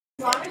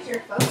As long as you're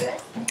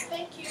focused.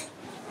 Thank you.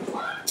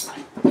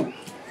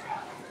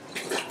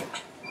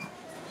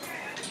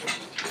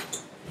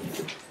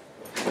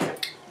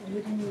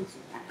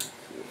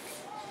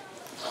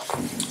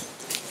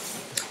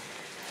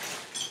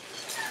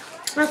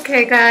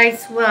 Okay,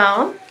 guys,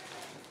 well,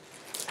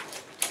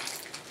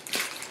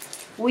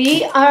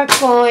 we are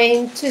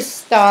going to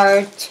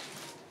start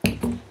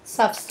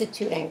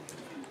substituting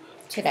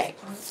today,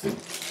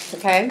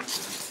 okay?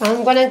 So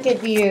I'm going to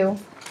give you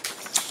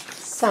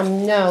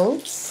some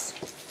notes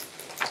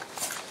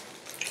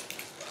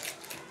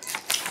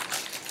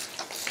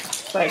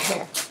right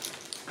here.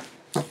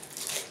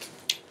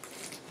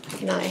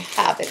 And I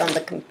have it on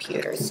the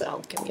computer,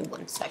 so give me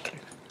 1 second.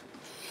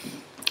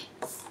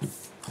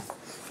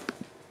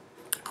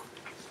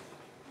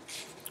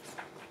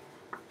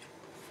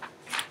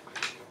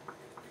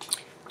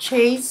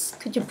 Chase,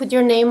 could you put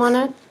your name on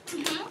it?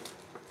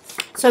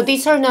 Mm-hmm. So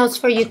these are notes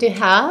for you to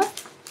have.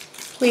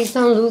 Please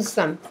don't lose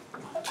them.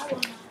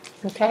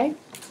 Okay?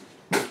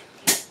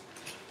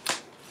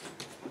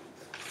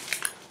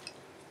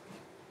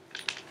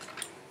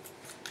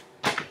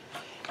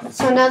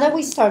 So now that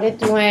we started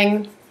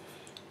doing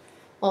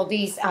all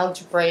these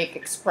algebraic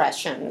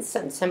expressions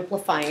and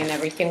simplifying and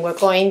everything, we're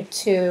going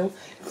to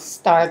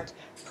start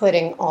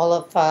putting all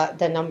of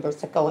the numbers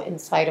that go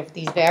inside of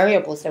these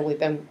variables that we've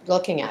been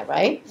looking at,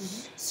 right?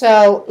 Mm-hmm.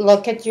 So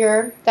look at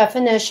your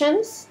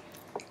definitions.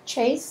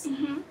 Chase,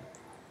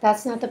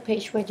 that's not the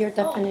page where your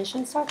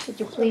definitions are. Could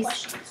you please?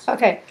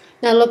 Okay,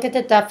 now look at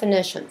the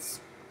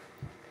definitions.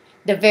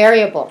 The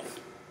variable,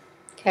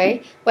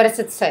 okay? What does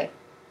it say?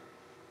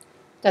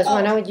 Does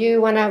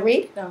you want to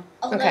read? No.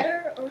 A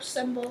letter or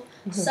symbol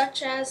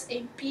such as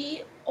a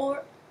B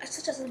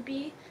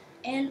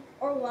N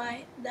or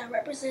Y that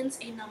represents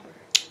a number.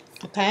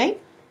 Okay.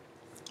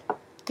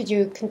 Could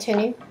you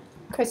continue,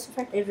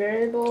 Christopher? A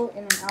variable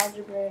in an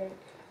algebraic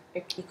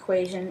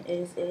equation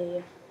is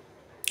a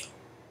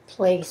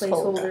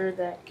placeholder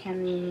that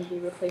can be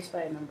replaced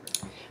by a number.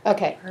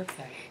 Okay.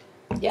 Perfect.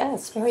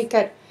 Yes, very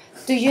good.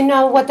 Do you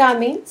know what that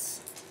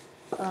means?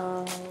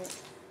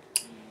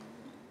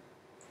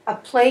 A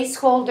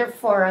placeholder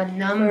for a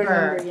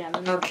number.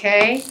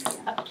 Okay?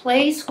 A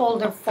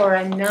placeholder for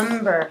a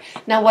number.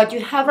 Now what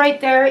you have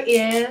right there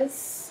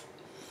is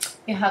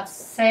you have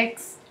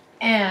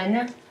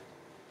 6n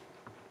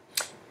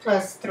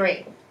plus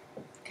 3.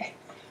 Okay.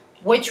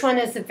 Which one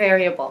is the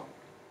variable?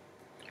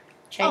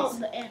 Chase? Oh,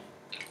 the n.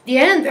 The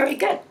n, very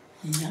good.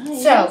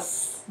 Nice. So,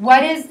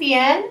 what is the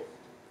n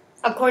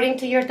according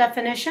to your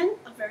definition?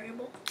 A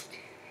variable.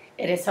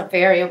 It is a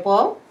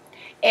variable.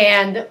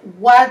 And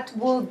what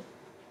will,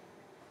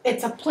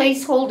 it's a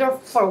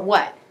placeholder for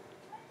what?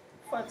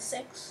 For the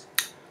 6.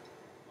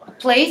 A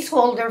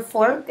placeholder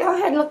for, go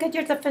ahead, look at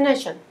your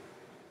definition.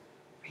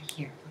 Right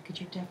here, look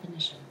at your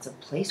definition. It's a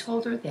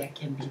placeholder that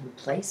can be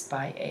replaced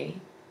by a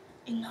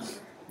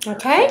number.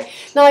 Okay,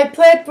 now I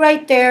put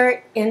right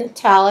there in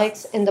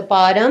italics in the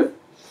bottom.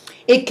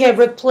 It can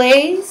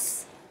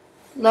replace,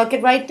 look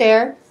at right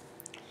there,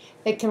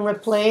 it can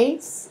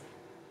replace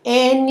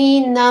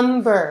any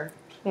number,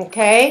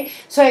 okay?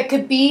 So it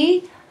could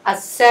be a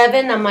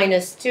 7, a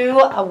 -2,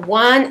 a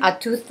 1, a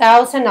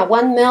 2,000, a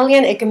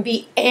 1,000,000. It can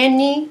be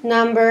any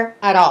number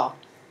at all,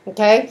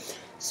 okay?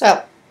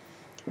 So,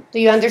 do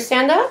you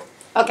understand that?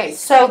 Okay,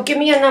 so give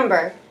me a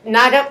number,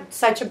 not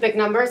such a big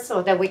number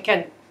so that we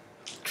can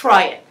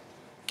try it.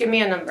 Give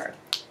me a number.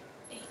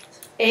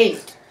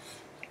 8.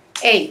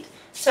 8.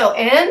 So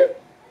n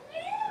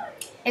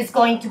is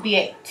going to be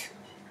 8.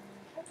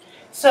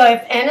 So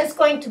if n is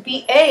going to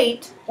be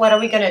 8, what are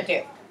we going to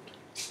do?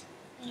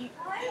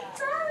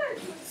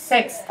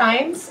 6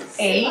 times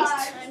 8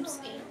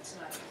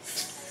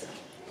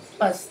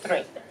 plus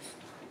 3.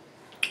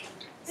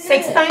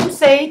 6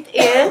 times 8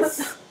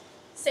 is?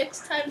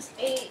 6 times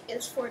 8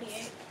 is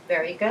 48.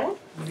 Very good.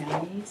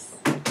 nice.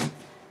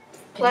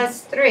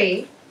 Plus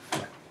 3.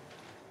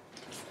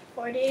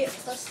 48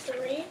 plus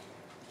 3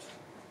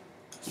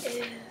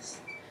 is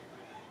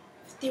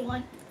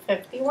 51.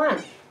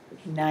 51.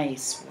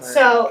 Nice work.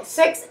 So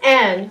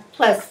 6n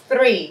plus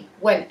 3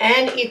 when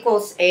n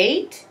equals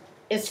 8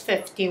 is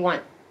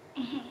 51.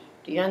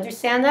 Do you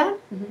understand that?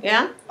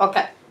 Yeah?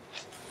 Okay.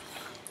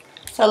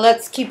 So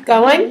let's keep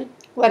going.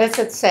 What does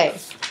it say?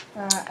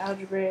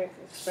 Algebraic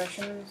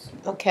expressions.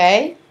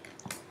 Okay.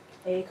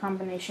 A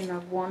combination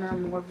of one or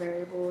more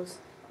variables.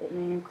 It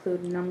may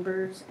include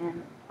numbers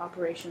and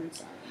operation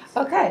signs.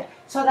 Okay,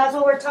 so that's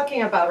what we're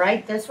talking about,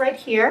 right? This right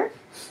here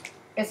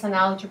is an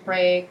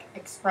algebraic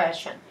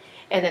expression.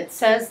 And it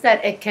says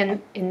that it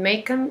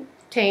may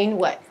contain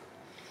what?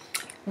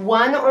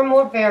 One or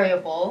more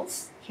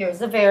variables. Here's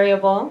the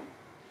variable.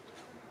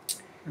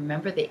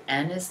 Remember, the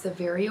n is the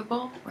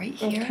variable right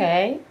here.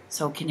 Okay.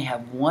 So it can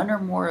have one or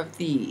more of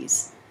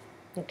these.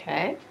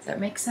 Okay. Does that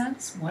make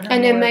sense? One or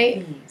And it more may-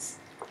 of these.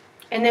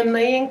 And it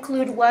may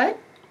include what?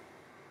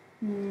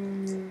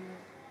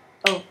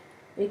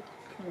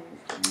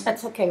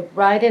 That's okay.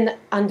 Right in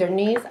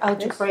underneath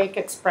algebraic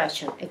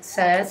expression, it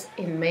says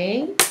it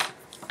may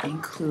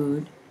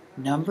Include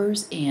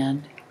numbers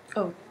and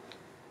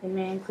It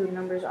may include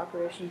numbers,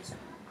 operations.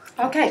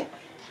 Okay,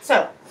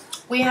 so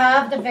we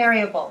have the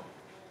variable.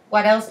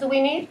 What else do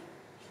we need?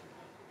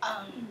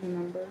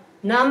 Number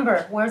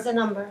Number. Where's the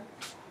number?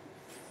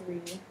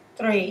 3.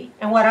 3.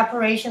 And what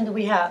operation do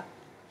we have?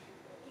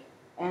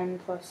 N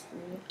plus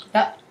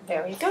 3.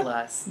 Very good.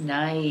 Plus,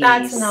 nice.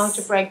 That's an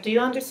algebraic. Do you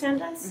understand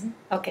this?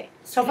 Okay.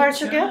 So far,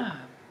 so good? job.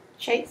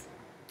 Chase?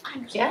 I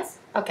understand. Yes?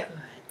 Okay.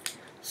 Good.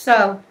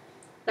 So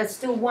let's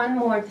do one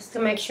more just to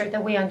make sure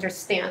that we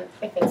understand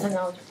if it's an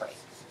algebraic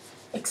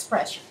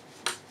expression.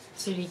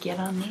 So do you get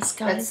on this, Let's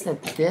guys, see.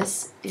 that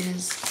this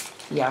is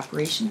the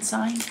operation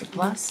sign, the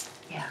plus?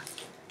 Yeah.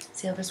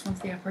 See how this one's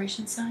the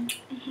operation sign?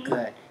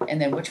 Good. And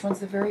then which one's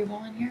the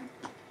variable in here?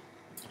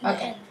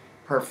 Okay.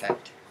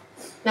 Perfect.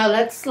 Now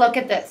let's look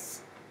at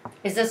this.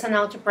 Is this an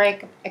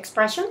algebraic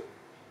expression?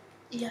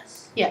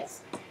 Yes.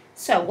 Yes.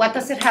 So what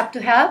does it have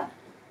to have?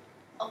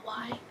 A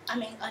y. I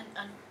mean,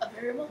 a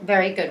variable.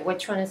 Very good.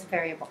 Which one is a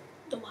variable?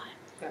 The y.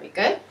 Very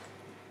good.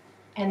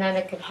 And then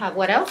it could have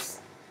what else?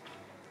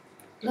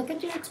 Look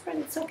at your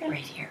expression. It's okay. Right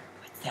here.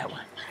 What's that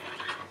one?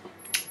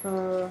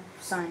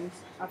 Signs.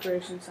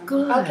 Operation sign.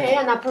 Good. Okay,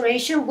 an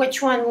operation.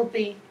 Which one will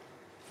be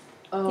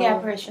the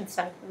operation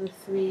sign? The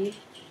 3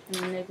 and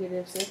the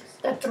negative 6.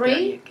 The There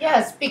you 3? go.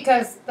 Yes,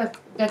 because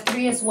the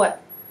 3 is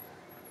what?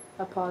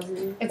 A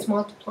positive. It's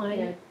multiplying.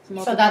 Yeah,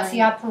 it's So that's the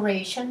multiplying.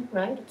 operation,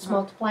 right? It's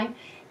multiplying.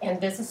 And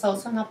this is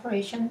also an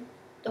operation,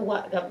 the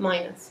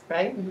minus,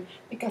 right? Mhm.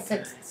 Because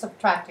it's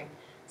subtracting.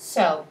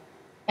 So,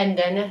 and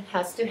then it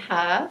has to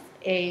have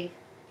a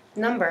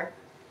number,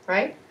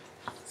 right?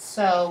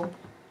 So,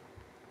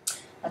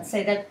 let's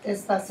say that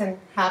this doesn't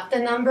have the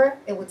number,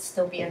 it would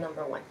still be a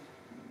number 1,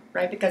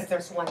 right? Because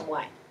there's one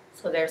y.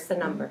 So there's the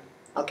number.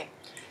 Okay.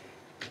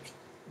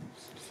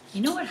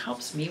 You know what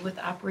helps me with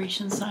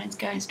operation signs,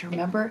 guys, to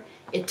remember?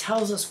 It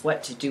tells us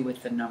what to do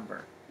with the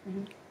number.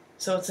 Mhm.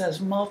 So it says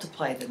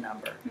multiply the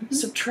number,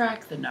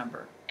 subtract the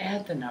number,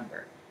 add the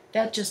number.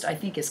 That just, I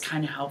think, is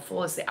kind of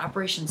helpful as the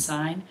operation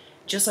sign,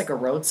 just like a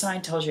road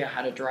sign tells you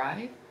how to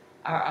drive,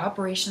 our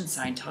operation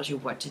sign tells you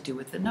what to do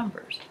with the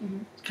numbers.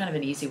 Mhm. It's kind of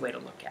an easy way to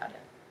look at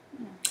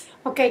it.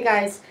 Okay,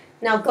 guys.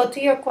 Now go to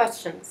your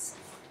questions.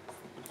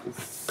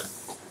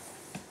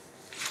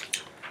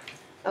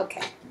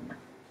 Okay.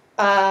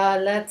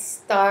 Let's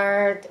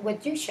start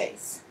with you,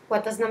 Chase.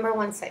 What does number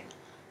 1 say?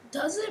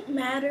 Does it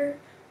matter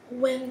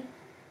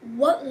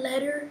what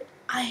letter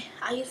I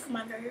use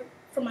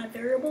for my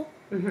variable?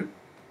 Mm-hmm.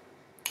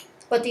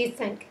 What do you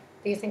think?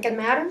 Do you think it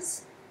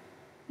matters?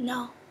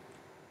 No.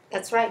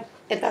 That's right.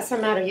 It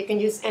doesn't matter. You can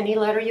use any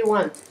letter you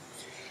want.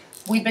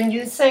 We've been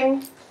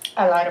using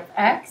a lot of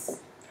X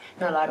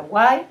and a lot of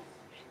Y,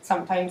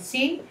 sometimes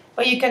C,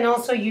 but you can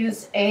also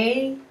use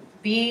A,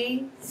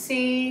 B,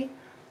 C,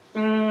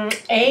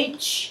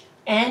 H,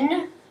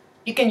 N.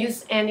 You can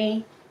use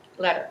any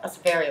letter as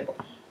a variable,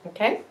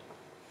 okay?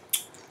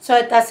 So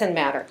it doesn't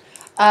matter.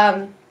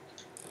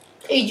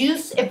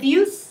 If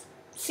you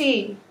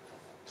see,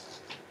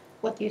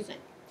 what do you think?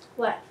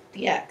 What?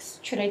 The X.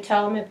 Should I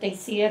tell them if they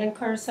see it in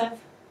cursive?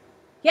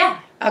 Yeah.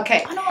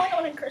 Okay. I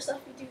know in cursive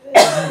we do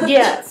this.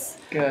 Yes.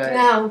 Good.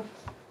 Now,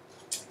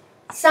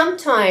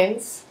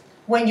 sometimes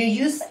when you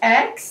use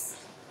X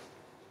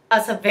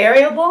as a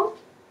variable,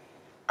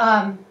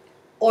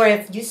 or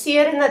if you see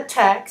it in the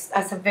text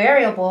as a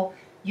variable,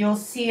 you'll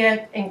see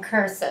it in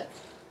cursive.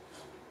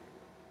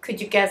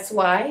 Could you guess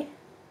why?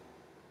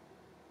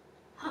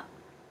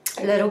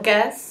 A little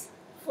guess?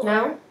 For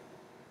No?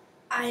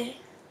 I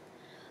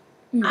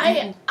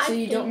So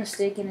you don't think-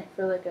 mistake it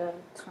for like a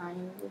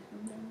time or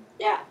something?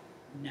 Yeah.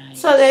 Nice.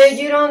 So that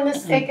you don't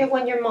mistake it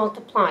when you're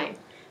multiplying.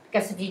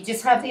 Because if you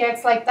just have the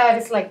X like that,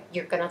 it's like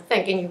you're going to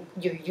think, and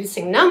you're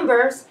using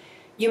numbers,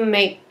 you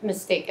may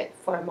mistake it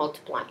for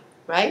multiplying,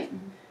 right?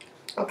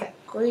 Okay.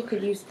 Or you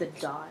could use the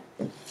dot.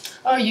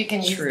 Or you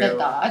can use the True.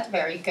 dot,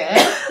 very good.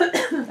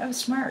 That was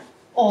smart.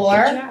 Good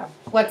Or, job.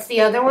 what's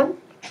the other one?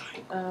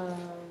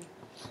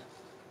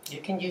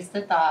 You can use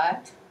the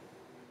dot,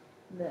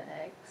 the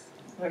X.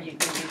 or you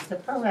can use the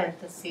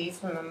parentheses,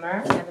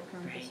 remember? Yeah, the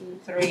parentheses.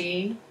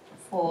 3,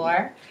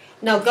 4.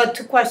 Now go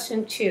to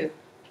question 2,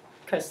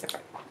 Christopher.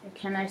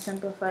 Can I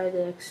simplify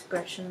the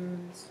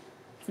expressions?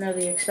 No,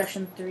 the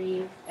expression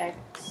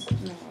 3x.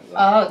 No.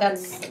 Oh,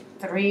 that's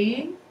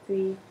 3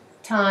 3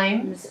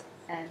 times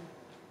n.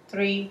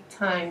 3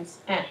 times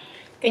n.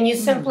 Can you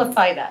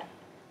simplify that?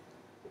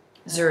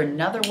 Is there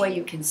another way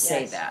you can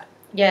say Yes. that?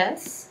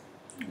 Yes.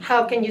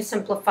 How can you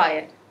simplify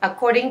it?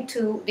 According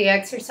to the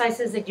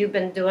exercises that you've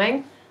been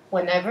doing,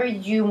 whenever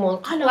you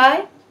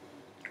multiply,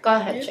 go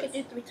ahead, You Chase. could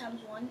do 3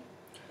 times 1.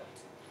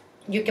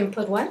 You can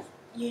put what?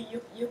 You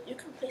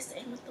can replace the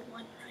n with the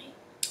 1, right?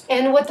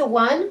 And with the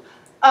 1,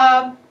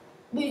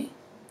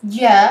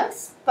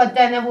 yes, but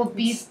then it will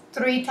be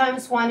 3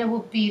 times 1, it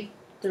will be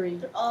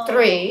 3.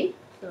 3,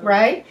 So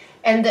right?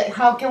 And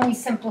how can we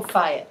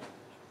simplify it?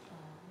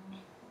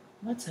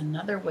 What's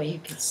another way you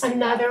could say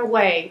Another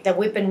way that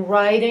we've been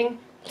writing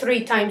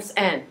 3 times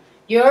n.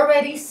 You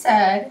already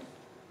said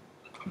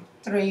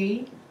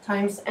 3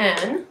 times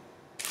n,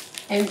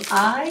 and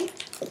I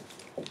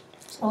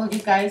told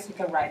you guys you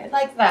can write it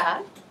like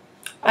that.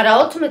 But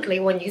ultimately,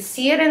 when you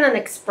see it in an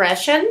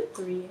expression,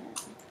 3n.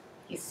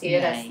 you see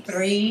it as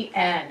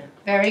 3n.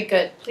 Very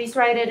good. Please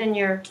write it in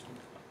your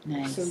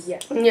Nice. So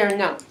yes.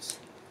 notes.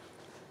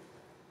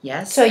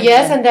 Yes. So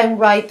yes, and then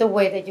write the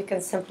way that you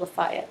can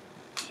simplify it.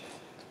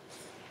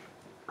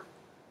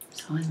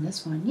 So in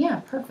this one,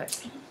 yeah,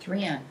 perfect.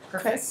 3n.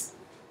 Perfect. Chris?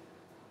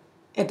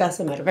 It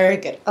doesn't matter. Very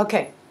good.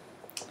 Okay.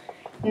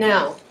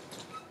 Now,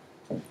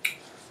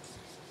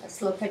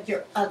 let's look at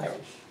your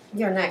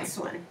next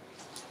one.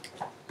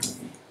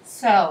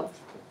 So,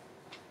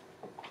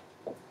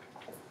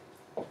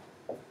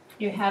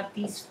 you have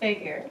these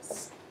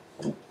figures.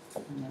 And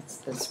that's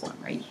this one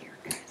right here,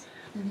 guys.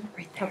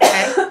 Right there.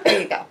 Okay,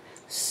 there you go.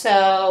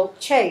 So,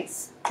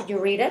 Chase, could you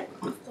read it?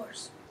 Of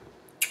course.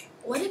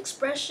 What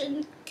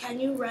expression can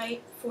you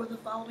write for the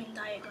following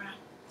diagram?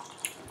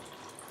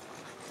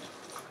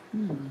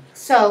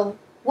 So,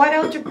 what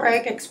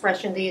algebraic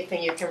expression do you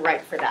think you can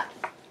write for that?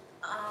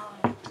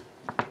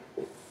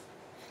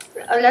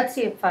 Let's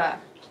see if,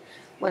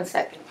 1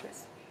 second,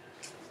 Chris.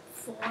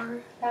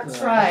 4 That's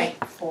Good. right.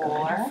 Good.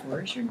 4,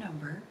 4 is your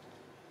number.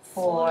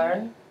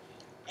 4.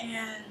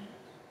 and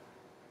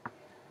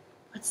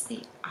What's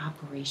the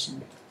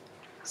operation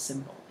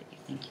symbol that you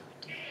think you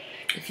would do?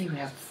 If you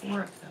have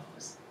 4 of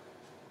those.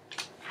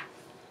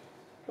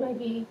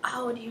 Maybe.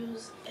 I would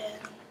use n.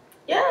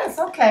 Yes,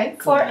 okay.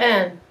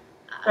 4n.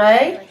 I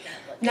Right? like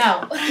that, but-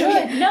 No.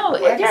 Good. No,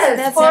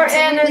 Yes,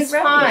 4n is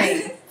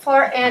fine.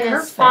 4n is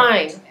Perfect.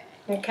 fine.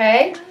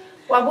 Okay?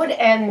 What would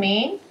n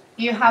mean?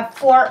 You have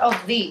 4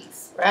 of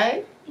these,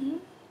 right?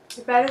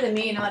 You're better than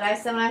me. You know what I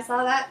said when I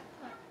saw that?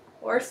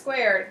 4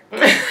 squared.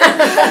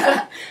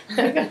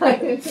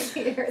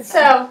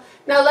 So,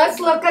 now let's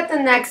look at the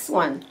next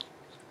one.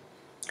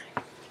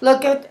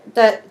 Look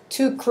at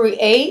to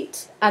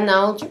create an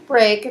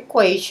algebraic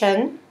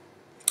equation,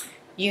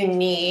 you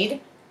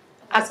need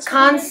a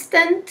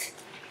constant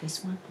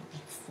This one would be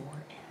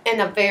 4n.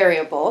 and a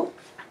variable.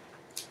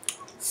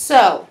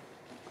 So,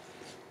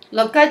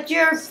 look at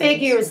your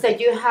figures that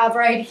you have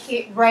right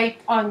here, right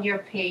on your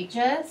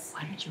pages.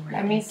 Why don't you write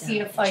Let me that see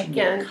down? if I You need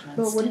a can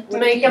constant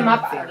make them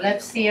up. variable.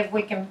 Let's see if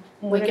we can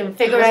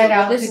figure it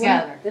out This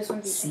together. This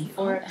one's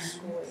C-O-N. 4x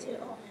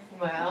squared.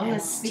 Well,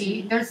 let's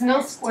see. There's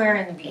no square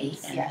in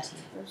these A-N-T. yet.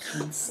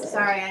 Constant.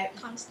 Sorry, I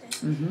Constant.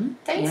 Mm-hmm.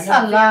 Thanks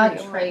And a lot,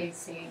 variable.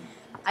 Tracy.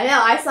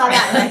 know, I saw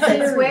that and I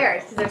said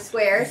squared because they're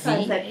squares, so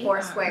I said 4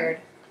 V-A-R. squared.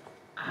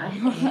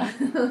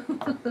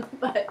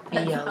 But that's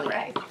B-L-E. not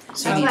right.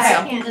 So you need That's why I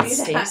something can't that do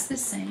stays that. the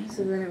same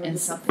So then it would and be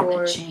something 4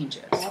 that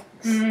changes.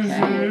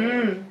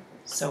 Mhm.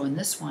 So in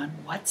this one,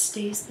 what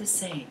stays the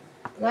same?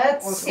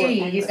 Let's or see,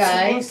 4n. you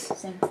guys.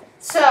 Same thing.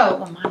 So,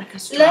 Well,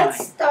 Monica's trying.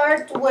 let's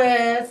start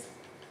with,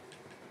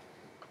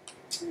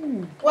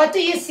 what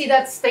do you see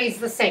that stays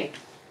the same?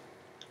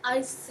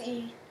 I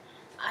see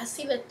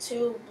the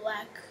 2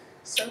 black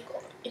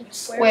circle in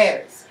squares.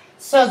 Squares.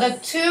 So the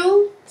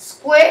 2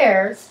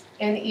 squares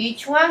in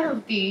each one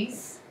of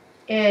these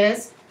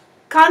is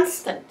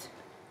constant.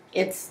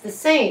 It's the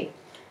same.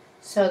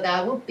 So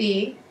that would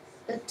be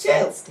the 2.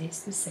 It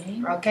stays the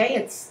same. Okay,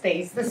 it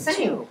stays the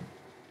same. Why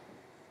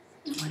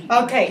don't you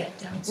write Okay, that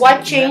down so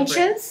what you remember it?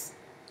 changes?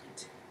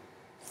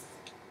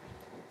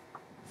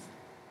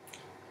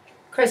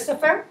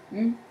 Christopher,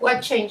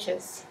 what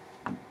changes?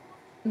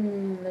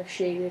 The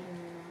shaded and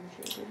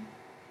the non-shaded.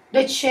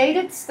 The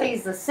shaded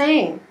stays the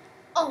same.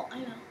 Oh, I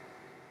know.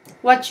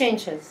 What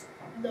changes?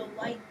 The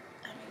white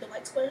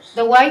squares.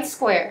 The white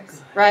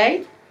squares,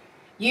 right?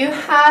 You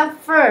have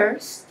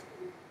first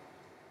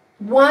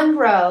 1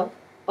 row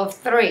of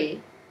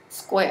 3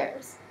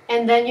 squares,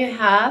 and then you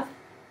have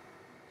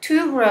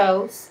 2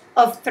 rows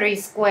of 3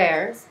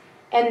 squares,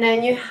 and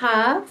then you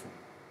have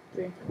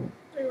 3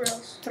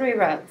 rows. 3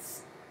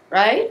 rows,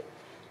 right?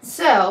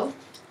 So,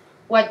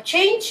 what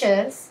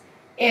changes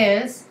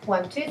is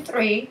 1, 2,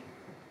 3,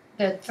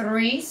 the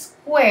 3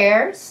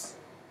 squares.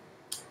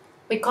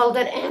 We called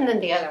it n in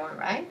the other one,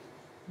 right?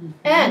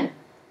 N.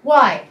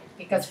 Why?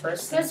 Because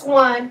first is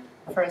 1,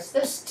 first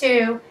is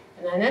 2,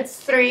 and then it's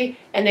 3,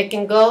 and it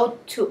can go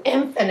to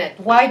infinite.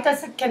 Why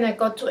can it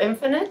go to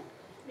infinite?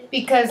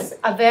 Because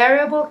a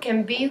variable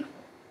can be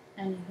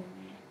Anything.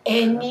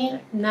 any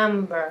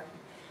number.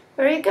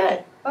 Very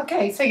good.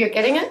 Okay, so you're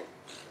getting it?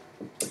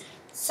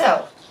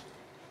 So,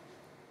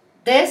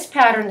 this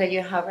pattern that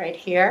you have right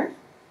here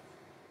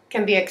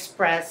can be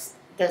expressed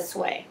this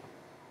way.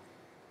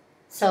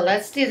 So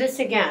let's do this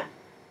again.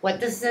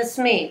 What does this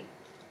mean?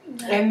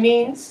 It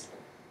means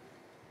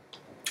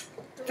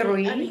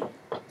 3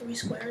 3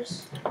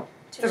 squares.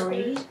 2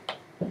 3 squares.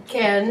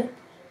 can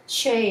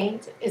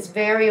change, is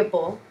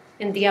variable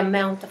in the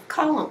amount of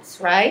columns,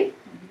 right?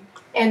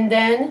 And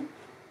then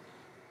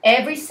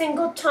every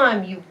single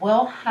time you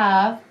will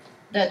have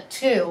the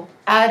 2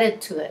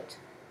 added to it.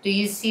 Do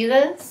you see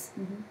this?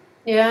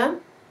 Yeah?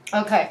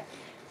 Okay.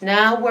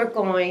 Now we're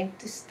going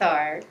to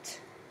start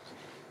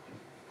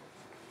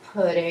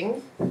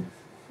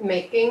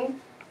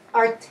making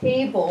our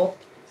table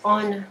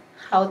on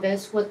how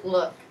this would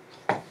look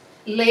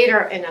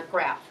later in a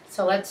graph.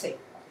 So let's see.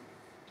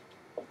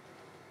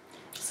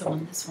 So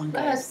on this one,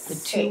 Let's guys, the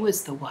see. 2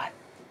 is the what?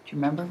 Do you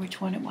remember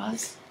which one it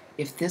was?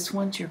 If this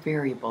one's your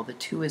variable, the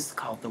 2 is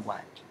called the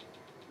what?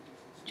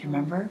 Do you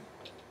remember?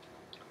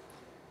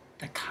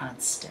 The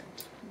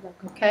constant.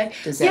 Okay.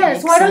 Does that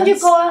Yes, make why don't you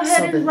sense? go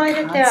ahead so and write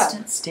it the down?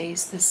 constant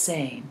stays the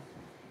same,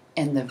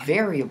 and the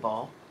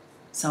variable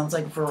sounds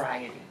like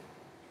variety.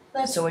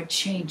 So it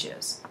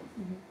changes.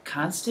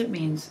 Constant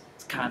means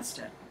it's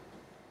constant,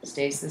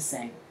 stays the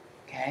same.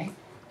 Okay.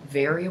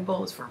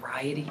 Variable is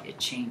variety. It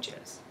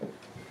changes.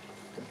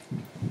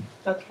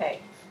 Okay,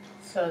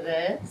 so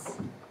this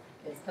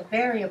is the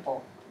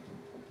variable.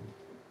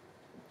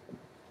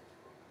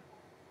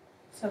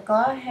 So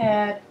go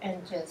ahead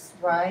and just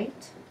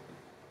write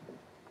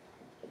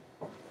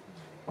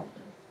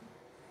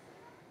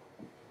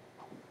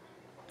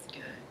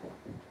Good.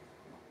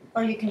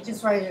 or you can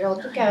just write it all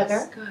together.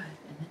 Nice, good.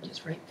 And then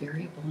just write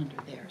variable under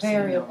there. So you know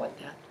Variable. what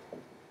that.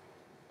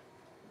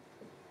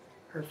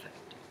 Perfect.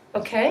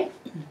 Okay,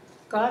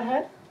 go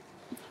ahead.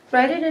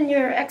 Write it in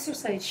your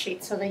exercise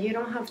sheet so that you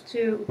don't have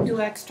to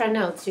do extra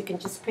notes. You can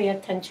just pay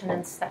attention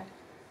instead.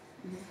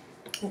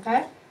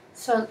 Okay,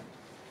 so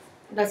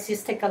let's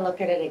just take a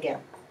look at it again.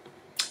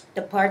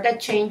 The part that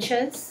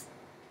changes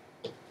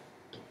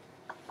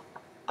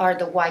are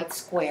the white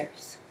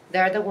squares.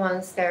 They're the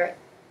ones that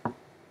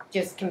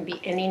just can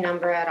be any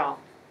number at all,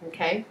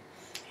 okay?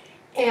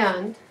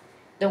 And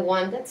the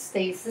one that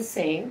stays the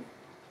same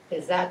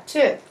is that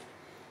 2.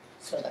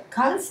 So the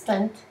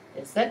constant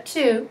is the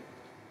 2,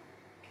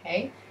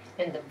 okay?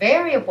 And the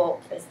variable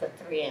is the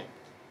 3n,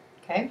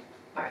 okay?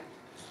 All right.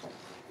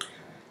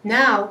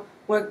 Now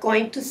we're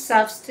going to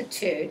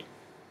substitute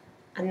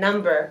a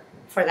number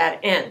for that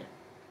n,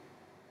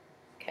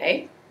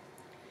 okay?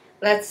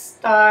 Let's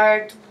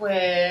start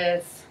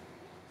with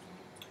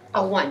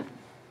a 1.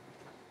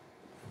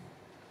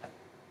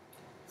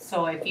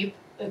 So if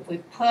we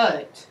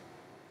put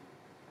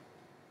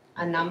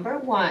a number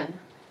 1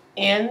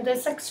 in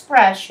this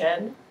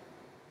expression,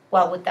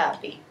 what would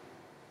that be?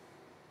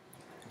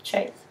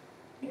 Chase.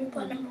 You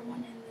put number 1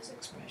 in this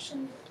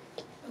expression.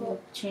 We'll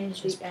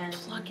change Just the n.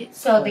 plug it.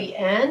 So the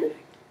n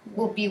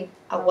will be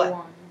a what?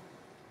 1.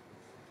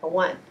 A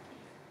 1.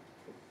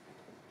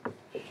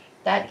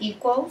 That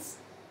equals?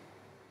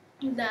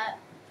 That.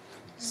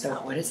 So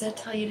what does that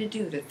tell you to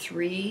do? The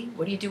 3.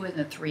 What do you do with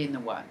the 3 and the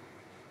 1?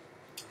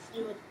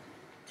 You would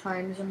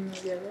Times them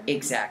together.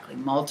 Exactly.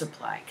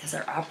 Multiply. Because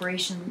our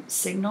operation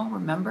signal,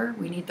 remember,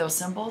 we need those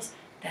symbols.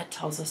 That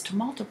tells us to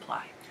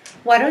multiply.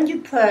 Why don't you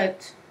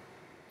put,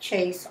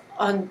 Chase,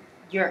 on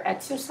your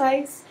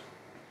exercise?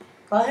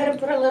 Go ahead and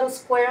put a little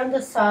square on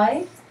the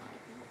side.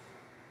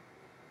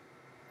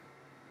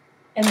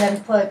 And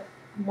then put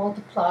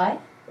multiply.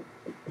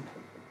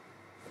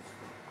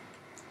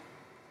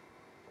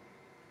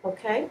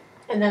 Okay?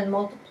 And then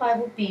multiply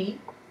will be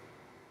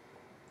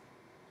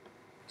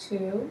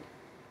 2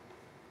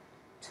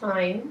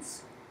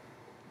 times,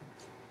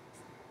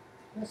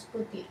 let's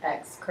put the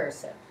x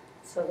cursive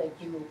so that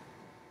you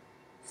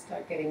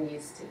start getting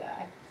used to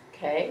that.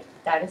 Okay,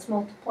 that is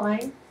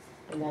multiplying,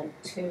 and then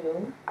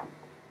 2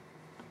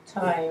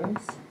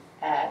 times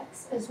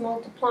x is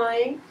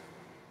multiplying,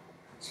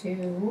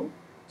 2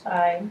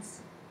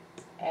 times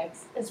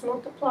x is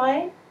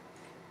multiplying,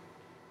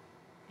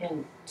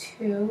 and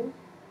 2x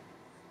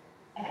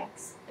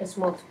is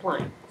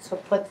multiplying. So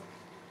put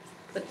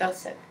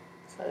those in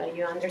so that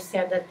you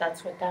understand that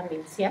that's what that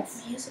means.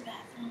 Yes? use the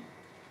bathroom.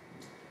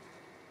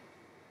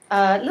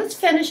 Let's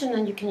finish and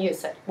then you can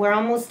use it. We're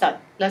almost done.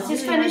 Let's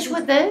just finish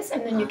with this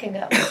and then you can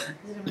go.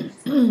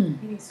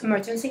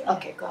 Emergency?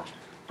 Okay, go ahead.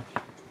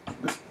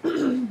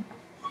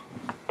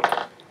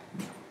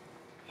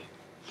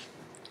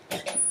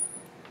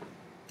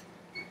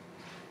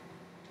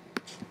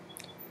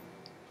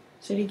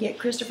 So do you get,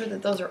 Christopher,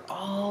 that those are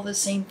all the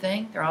same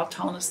thing? They're all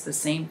telling us the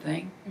same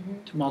thing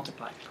to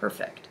multiply.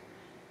 Perfect.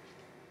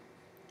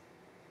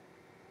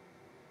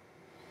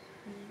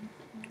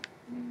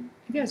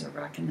 You guys are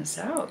rocking this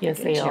out. Yes,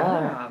 Good they job.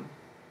 are.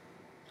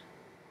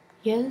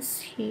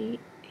 Yes,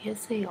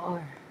 they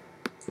are.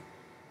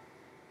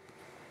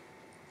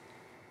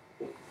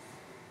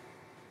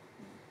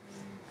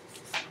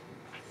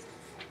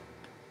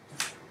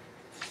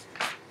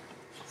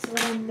 So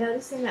what I'm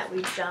noticing that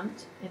we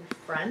jumped in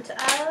front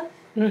of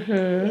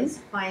Mm-hmm. is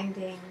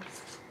finding,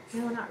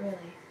 no, not really.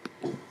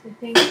 I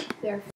think they're